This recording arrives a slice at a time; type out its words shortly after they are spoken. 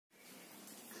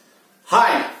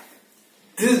Hi,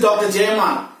 this is Dr.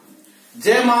 JMR,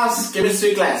 JMR's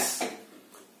chemistry class.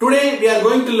 Today we are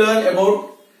going to learn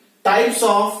about types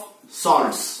of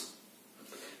salts.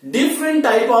 Different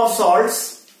type of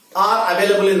salts are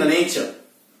available in the nature.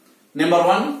 Number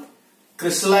 1,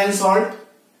 crystalline salt,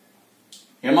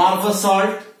 amorphous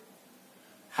salt,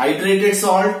 hydrated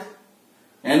salt,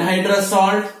 anhydrous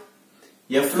salt,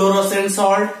 efflorescent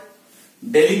salt,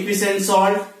 deliquescent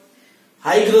salt,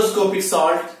 hygroscopic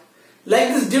salt. Like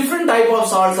this, different type of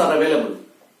salts are available.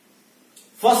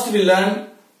 First we learn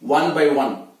one by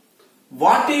one.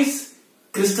 What is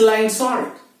crystalline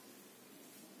salt?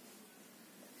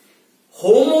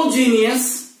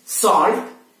 Homogeneous salt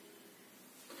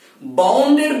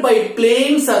bounded by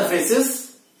plane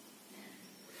surfaces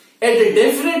at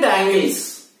definite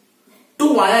angles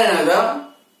to one another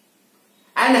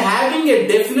and having a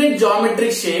definite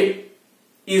geometric shape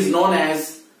is known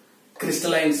as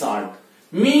crystalline salt.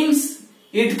 Means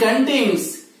it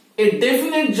contains a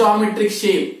definite geometric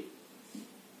shape.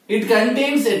 It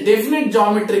contains a definite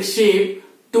geometric shape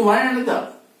to one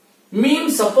another.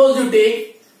 Means suppose you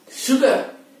take sugar,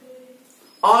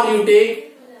 or you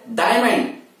take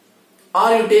diamond,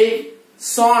 or you take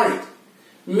salt.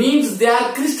 Means they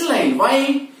are crystalline.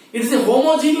 Why? It is a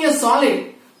homogeneous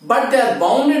solid, but they are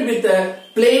bounded with the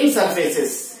plane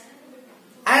surfaces.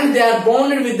 And they are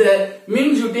bounded with the,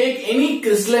 means you take any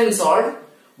crystalline salt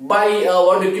by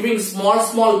giving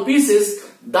small pieces,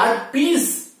 that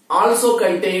piece also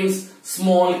contains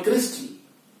small crystal.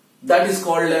 That is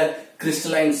called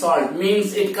crystalline salt.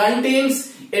 Means it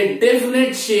contains a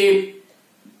definite shape.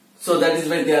 So that is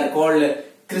why they are called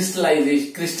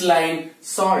crystalline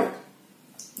salt.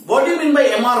 What do you mean by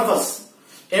amorphous?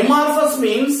 Amorphous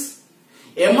means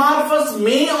amorphous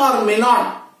may or may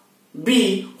not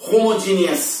be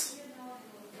homogeneous.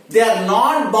 They are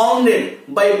not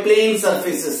bounded by plane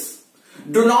surfaces.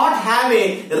 Do not have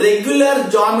a regular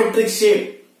geometric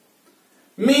shape.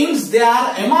 Means they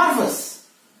are amorphous.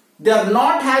 They are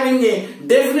not having a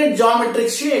definite geometric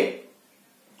shape.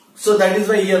 So that is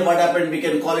why here what happened, we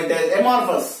can call it as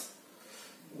amorphous.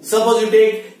 Suppose you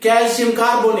take calcium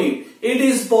carbonate. It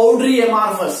is powdery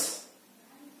amorphous.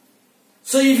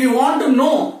 So if you want to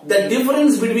know the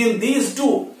difference between these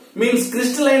two, means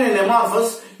crystalline and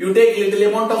amorphous, you take little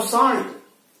amount of salt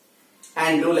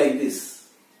and do like this.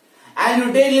 And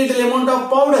you take little amount of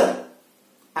powder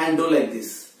and do like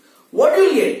this. What you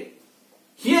will get?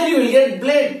 Here you will get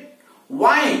blade.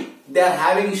 Why? They are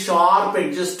having sharp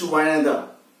edges to one another.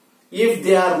 If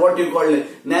they are what you call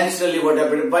naturally what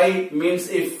happened. Why? Means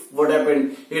if what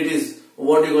happened, it is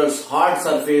what you call hard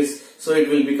surface, so it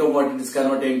will become what it is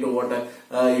converted into water.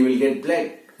 You will get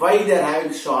blade. Why they are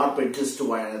having sharp edges to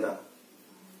one another?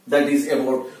 That is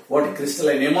about what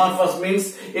crystalline. Amorphous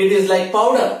means it is like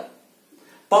powder.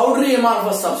 Powdery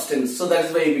amorphous substance. So that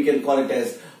is why we can call it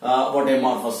as what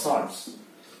amorphous salts.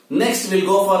 Next we will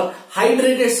go for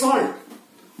hydrated salt.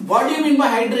 What do you mean by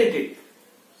hydrated?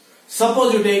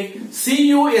 Suppose you take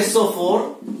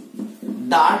CuSO4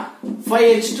 dot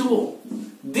 5H2O.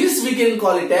 This we can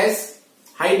call it as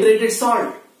hydrated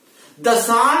salt. The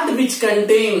salt which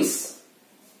contains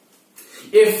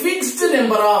a fixed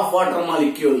number of water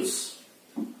molecules.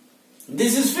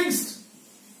 This is fixed.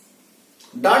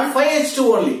 Dot 5H2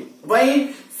 only.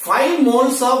 Why? 5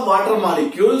 moles of water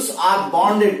molecules are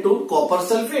bonded to copper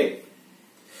sulfate.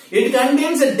 It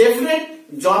contains a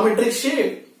definite geometric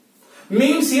shape.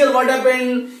 Means here what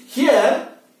happened? Here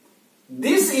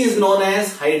this is known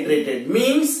as hydrated.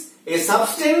 Means a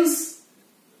substance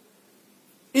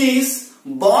is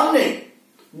bonded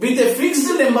with a fixed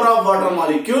number of water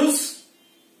molecules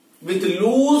with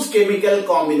loose chemical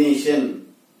combination.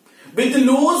 With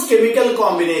loose chemical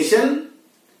combination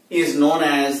is known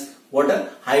as what?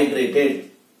 Hydrated.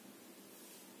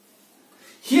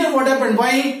 Here what happened?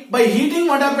 By heating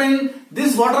what happened?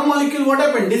 This water molecule what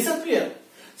happened? Disappear.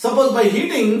 Suppose by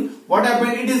heating what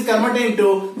happened? It is converted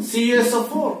into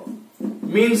CuSO4.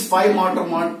 Means 5 water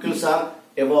molecules are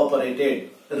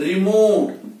evaporated,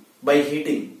 removed by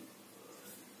heating.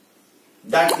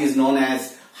 That is known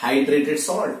as hydrated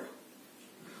salt.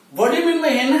 What do you mean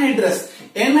by anhydrous?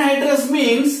 Anhydrous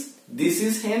means this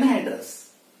is anhydrous.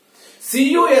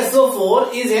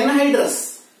 CuSO4 is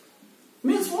anhydrous.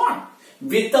 Means what?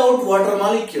 Without water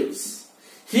molecules.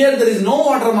 Here there is no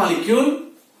water molecule.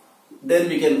 Then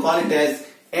we can call it as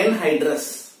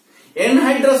anhydrous.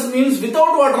 Anhydrous means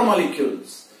without water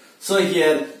molecules. So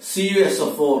here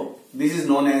CuSO4. This is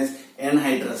known as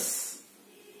anhydrous.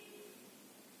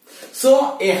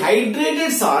 So a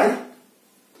hydrated salt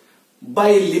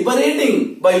by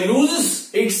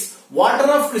loses its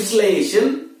water of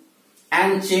crystallization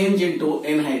and change into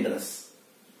anhydrous.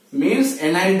 Means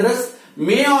anhydrous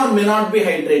may or may not be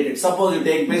hydrated. Suppose you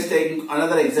take, let's take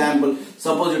another example.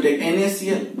 Suppose you take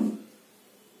NaCl.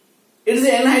 It is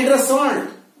an anhydrous salt.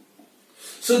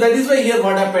 So that is why here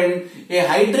what happened? A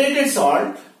hydrated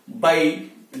salt, by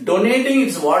donating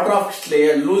its water of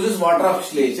layer, loses water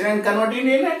oxidation and converting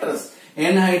into anhydrous.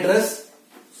 Anhydrous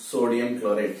sodium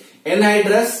chloride.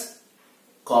 Anhydrous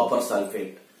copper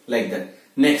sulfate. Like that.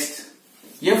 Next,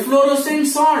 efflorescent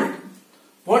salt.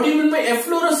 What do you mean by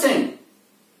efflorescent?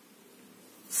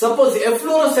 Suppose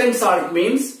efflorescent salt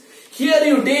means, here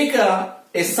you take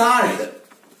a salt.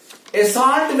 A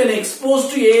salt when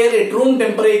exposed to air at room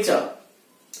temperature.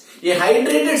 A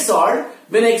hydrated salt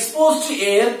when exposed to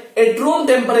air at room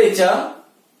temperature,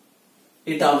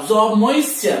 it absorbs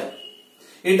moisture.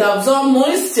 It absorbs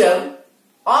moisture,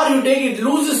 or you take it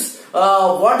loses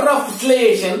water of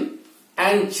distillation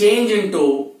and change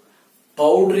into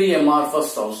powdery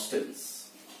amorphous substance.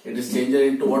 It is changed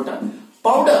into water?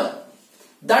 Powder.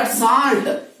 That salt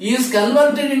is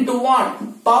converted into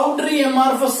what? Powdery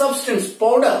amorphous substance,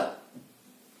 powder.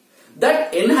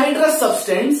 That anhydrous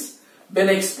substance, when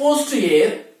exposed to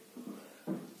air,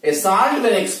 a salt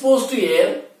when exposed to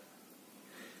air,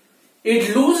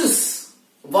 it loses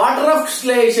water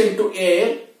oxidation to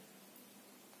air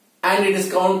and it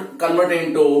is converted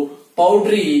into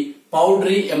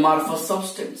powdery amorphous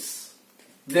substance.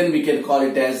 Then we can call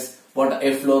it as what?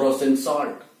 Efflorescent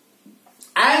salt.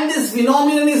 And this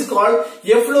phenomenon is called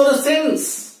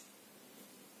efflorescence.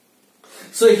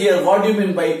 So here what do you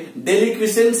mean by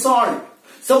deliquescent salt?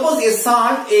 Suppose a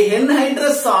salt, a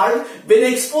anhydrous salt,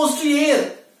 when exposed to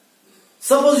air.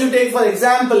 Suppose you take, for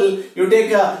example, you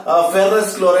take a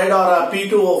ferrous chloride or a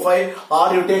P2O5,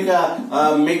 or you take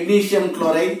a magnesium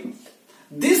chloride.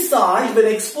 This salt, when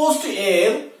exposed to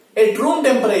air at room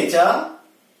temperature,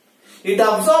 it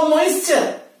absorbs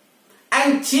moisture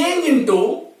and change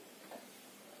into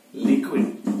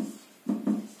liquid.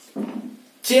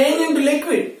 Change into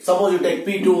liquid. Suppose you take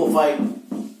P2O5.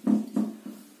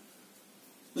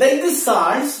 Like these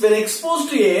salts, when exposed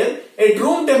to air at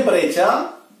room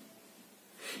temperature,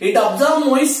 it absorbs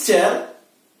moisture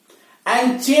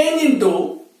and change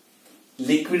into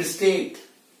liquid state.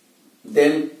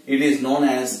 Then it is known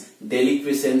as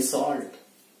deliquescent salt.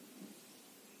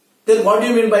 Then what do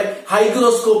you mean by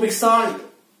hygroscopic salt?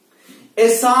 A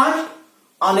salt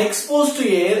on exposed to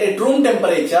air at room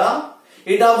temperature,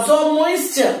 it absorbs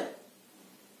moisture,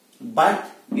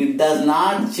 but it does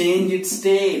not change its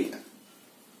state.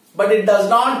 But it does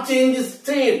not change its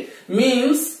state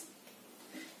means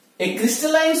a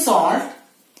crystalline salt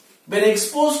when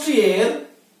exposed to air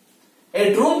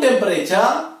at room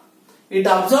temperature, it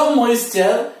absorbs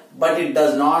moisture but it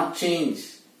does not change.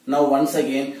 Now once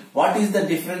again, what is the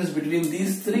difference between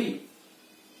these three?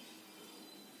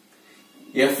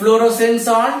 Efflorescent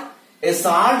salt, a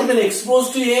salt when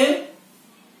exposed to air,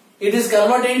 it is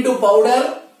converted into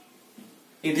powder,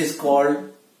 it is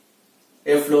called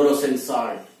efflorescent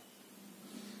salt.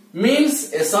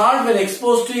 Means a salt when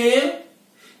exposed to air,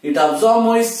 it absorbs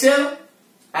moisture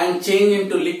and change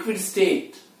into liquid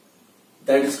state.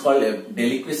 That is called a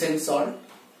deliquescent salt.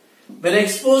 When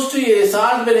exposed to air,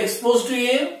 salt when exposed to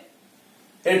air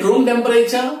at room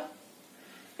temperature,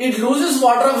 it loses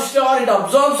water oxidation or it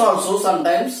absorbs also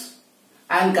sometimes,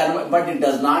 and but it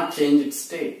does not change its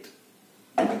state.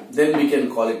 Then we can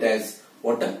call it as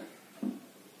what?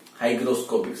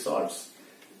 Hygroscopic salts.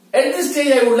 At this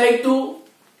stage I would like to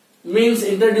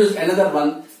introduce another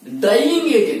one, drying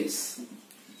agents.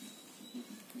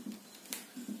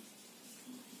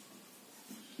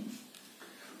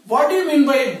 What do you mean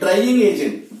by drying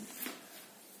agent?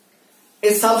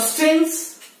 A substance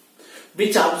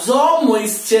which absorbs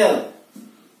moisture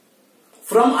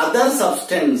from other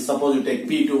substance. Suppose you take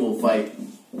P2O5,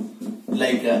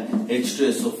 like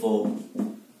H2SO4.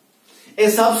 A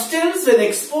substance when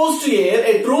exposed to air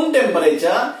at room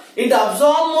temperature, it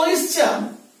absorbs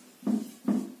moisture,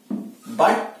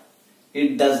 but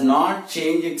it does not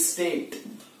change its state.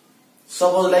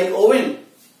 Suppose like oven.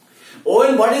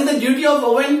 Oven, what is the duty of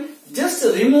oven? Just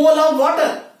removal of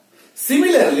water.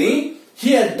 Similarly,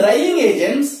 here drying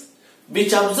agents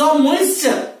which absorb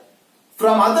moisture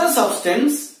from other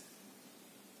substance,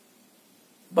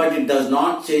 but it does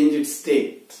not change its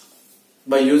state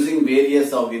by using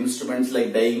various of instruments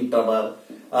like drying tower,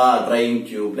 drying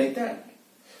tube, like that.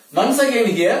 Once again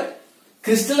here,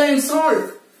 crystalline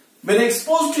salt when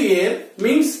exposed to air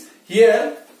means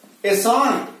here a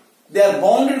salt, they are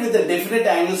bounded with the definite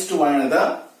angles to one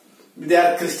another. They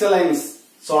are crystalline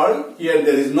salt. Here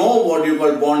there is no what you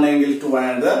call bond angle to one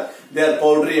another. They are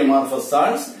powdery amorphous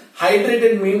salts.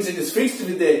 Hydrated means it is fixed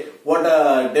with a what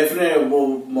definite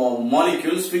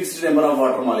molecules, fixed number of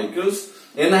water molecules.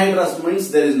 Anhydrous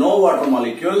means there is no water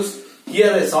molecules.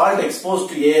 Here a salt exposed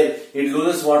to air, it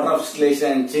loses water oxidation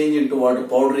and change into what?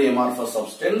 Powdery amorphous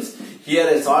substance. Here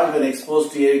a salt when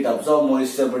exposed to air, it absorbs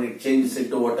moisture but it changes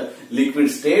into what? Liquid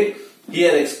state.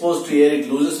 Here exposed to air, it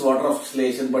loses water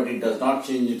oxidation but it does not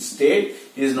change its state.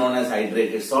 It is known as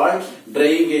hydrated salt.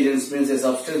 Drying agents means a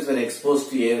substance when exposed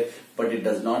to air but it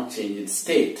does not change its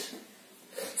state.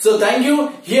 So thank you.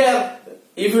 Here,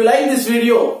 if you like this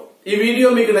video, ఈ video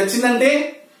మీకు నచ్చిందంటే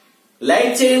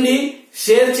like చేయండి,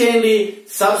 share చేయండి,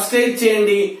 subscribe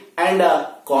చేయండి and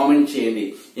comment చేయండి.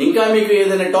 ఇంకా మీకు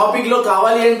ఏదైనా టాపిక్ లో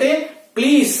కావాలి అంటే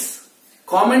ప్లీజ్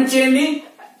కామెంట్ చేయండి.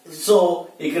 సో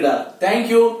ఇక్కడ థ్యాంక్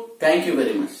యూ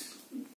వెరీ మచ్.